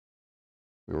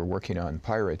We were working on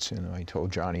Pirates, and I told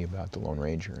Johnny about the Lone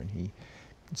Ranger, and he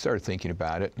started thinking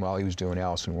about it. While he was doing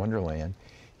Alice in Wonderland,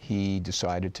 he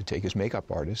decided to take his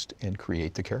makeup artist and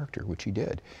create the character, which he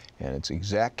did. And it's the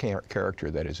exact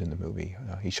character that is in the movie.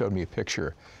 He showed me a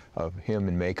picture of him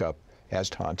in makeup as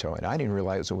Tonto, and I didn't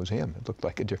realize it was him. It looked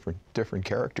like a different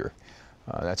character.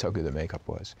 That's how good the makeup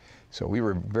was. So we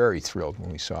were very thrilled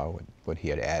when we saw what he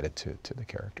had added to the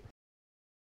character.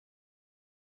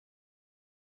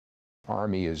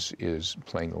 Armie is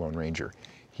playing the Lone Ranger.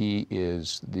 He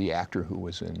is the actor who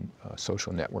was in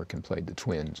Social Network and played the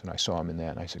twins, and I saw him in that,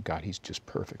 and I said, God, he's just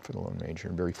perfect for the Lone Ranger.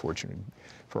 I'm very fortunate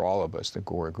for all of us that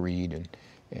Gore agreed,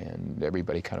 and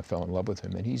everybody kind of fell in love with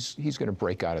him, and he's going to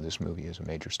break out of this movie as a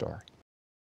major star.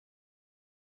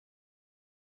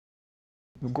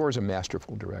 Gore's a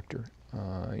masterful director.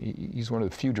 He's one of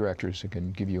the few directors that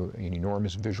can give you an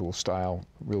enormous visual style,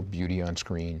 real beauty on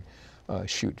screen,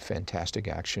 shoot fantastic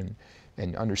action,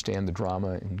 and understand the drama,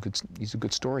 and he's a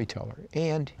good storyteller,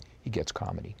 and he gets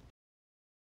comedy.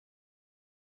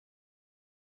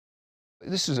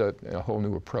 This is a whole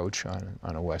new approach on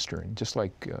a Western. Just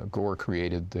like Gore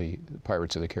created the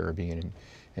Pirates of the Caribbean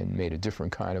and made a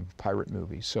different kind of pirate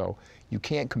movie. So you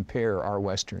can't compare our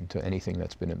Western to anything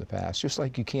that's been in the past, just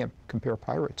like you can't compare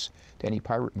Pirates to any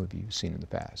pirate movie you've seen in the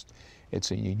past.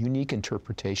 It's a unique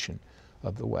interpretation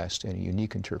of the West and a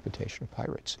unique interpretation of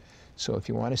pirates. So if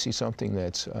you want to see something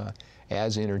that's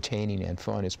as entertaining and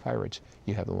fun as Pirates,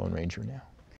 you have the Lone Ranger now.